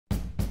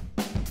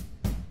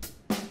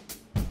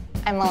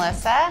I'm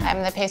Melissa.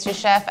 I'm the pastry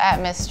chef at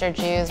Mr.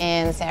 Ju's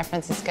in San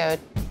Francisco.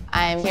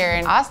 I'm here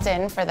in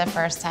Austin for the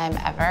first time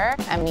ever.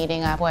 I'm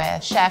meeting up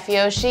with Chef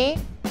Yoshi.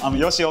 I'm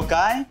Yoshi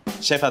Okai,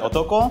 Chef at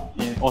Otoko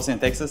in Austin,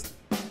 Texas.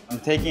 I'm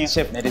taking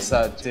Chef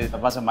Melissa to a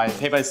bunch of my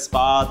favorite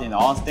spots in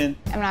Austin.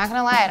 I'm not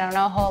gonna lie, I don't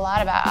know a whole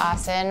lot about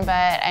Austin,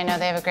 but I know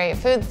they have a great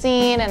food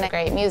scene and a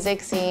great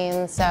music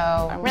scene, so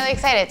I'm really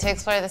excited to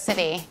explore the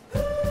city.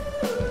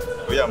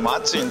 We are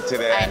matching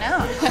today. I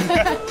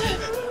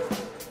know.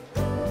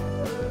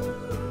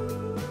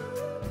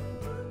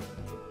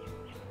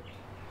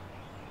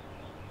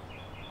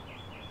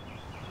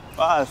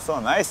 Wow, it's so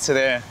nice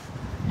today.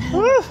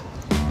 Woo!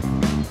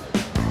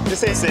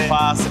 This is the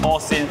first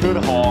Austin food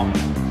hall.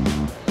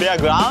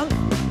 Fairground.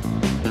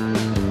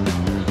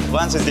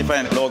 Bunch of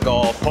different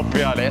local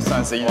popular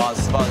restaurants in one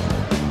spot.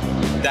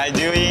 They're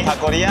doing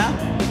taqueria.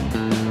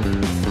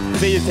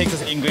 They use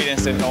Texas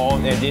ingredients in all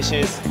their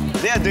dishes.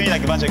 They are doing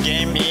like a bunch of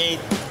game meat.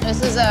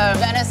 This is a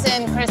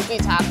venison crispy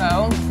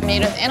taco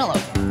made with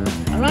antelope.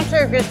 I'm not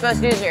sure if you're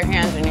supposed to use your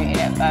hands when you eat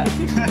it, but...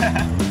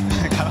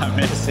 Kind of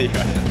messy,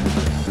 right?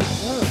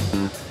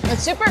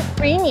 It's super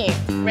creamy,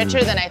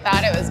 richer than I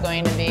thought it was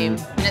going to be.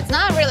 And it's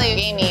not really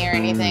gamey or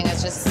anything,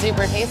 it's just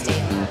super tasty.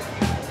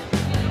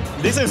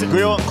 This is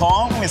grilled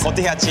corn with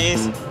tortilla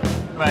cheese,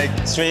 like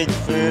street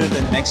food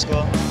in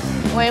Mexico.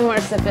 Way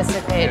more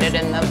sophisticated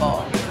in the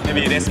bowl.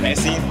 Maybe less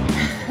messy.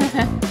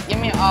 Give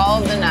me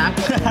all the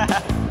napkins.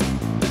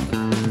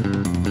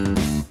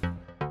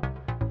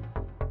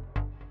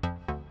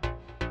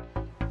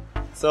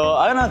 So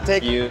I'm gonna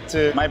take you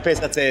to my place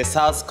at the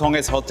South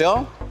Congress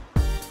Hotel.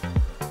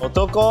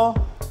 Otoko.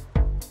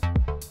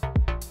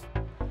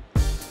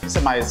 This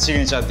is my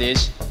signature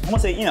dish.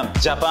 Almost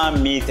like,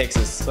 Japan meet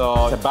Texas.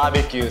 So it's a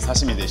barbecue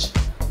sashimi dish.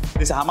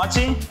 This is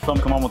hamachi from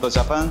Kumamoto,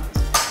 Japan.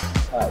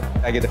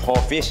 I get the whole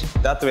fish.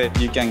 That way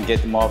you can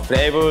get more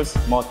flavors,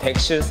 more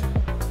textures.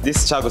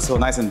 This char is so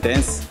nice and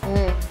dense.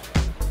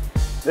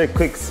 Very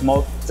quick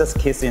smoke, just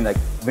kiss in, like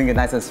bring a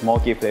nice and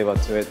smoky flavor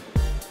to it.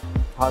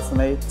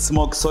 Parsley,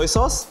 smoked soy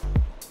sauce,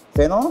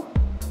 fennel,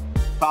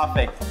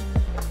 perfect.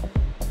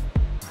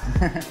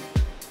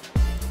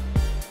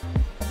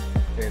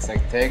 Tastes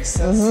like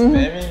Texas,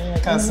 maybe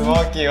kind of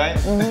smoky, right?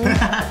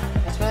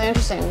 It's really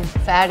interesting.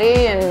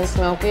 Fatty and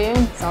smoky,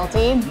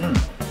 salty.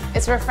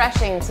 It's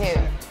refreshing too.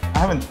 I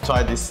haven't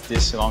tried this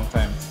dish in a long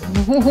time. So.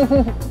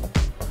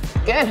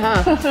 Good,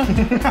 huh?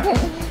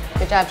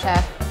 Good job,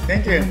 chef.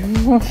 Thank you.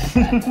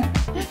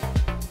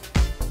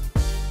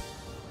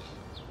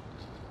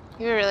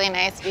 You have a really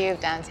nice view of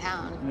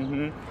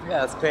downtown.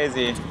 Yeah, it's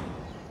crazy.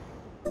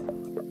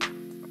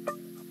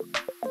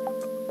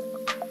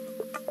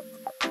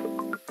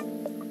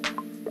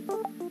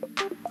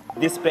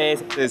 This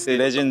place is a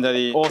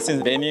legendary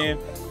Austin venue,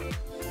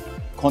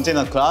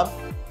 Container Club.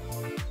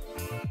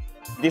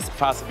 This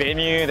first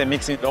venue, they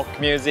mix in rock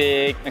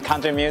music and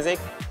country music.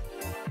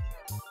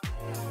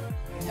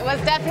 I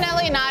was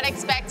definitely not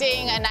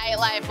expecting a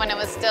nightlife when it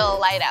was still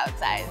light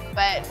outside,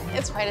 but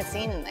it's quite a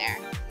scene in there.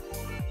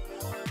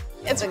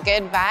 It's a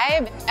good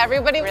vibe.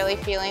 Everybody really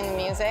feeling the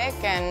music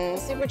and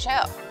super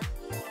chill.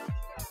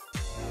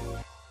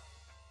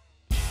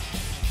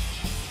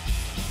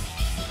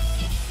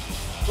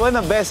 One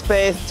of the best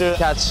place to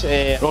catch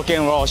a rock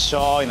and roll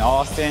show in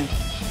Austin.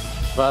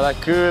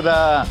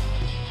 Barracuda.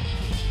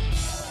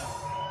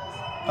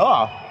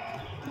 Oh,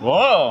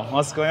 whoa,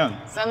 what's going on?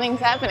 Something's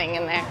happening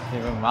in there.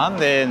 Even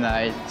Monday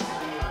night.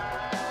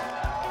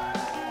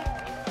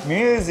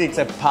 Music's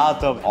a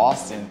part of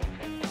Austin.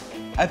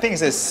 I think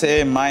it's the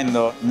same mind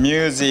of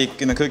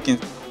music and cooking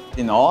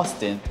in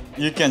Austin.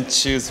 You can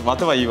choose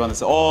whatever you want.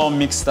 It's all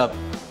mixed up.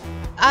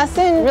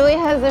 Austin really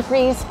has a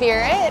free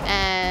spirit,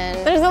 and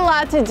there's a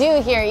lot to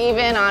do here,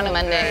 even on a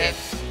Monday.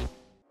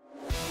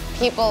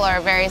 People are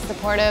very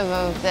supportive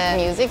of the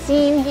music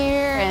scene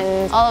here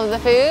and all of the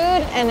food,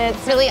 and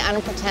it's really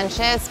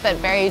unpretentious but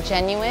very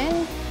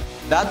genuine.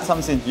 That's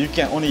something you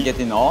can only get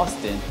in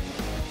Austin.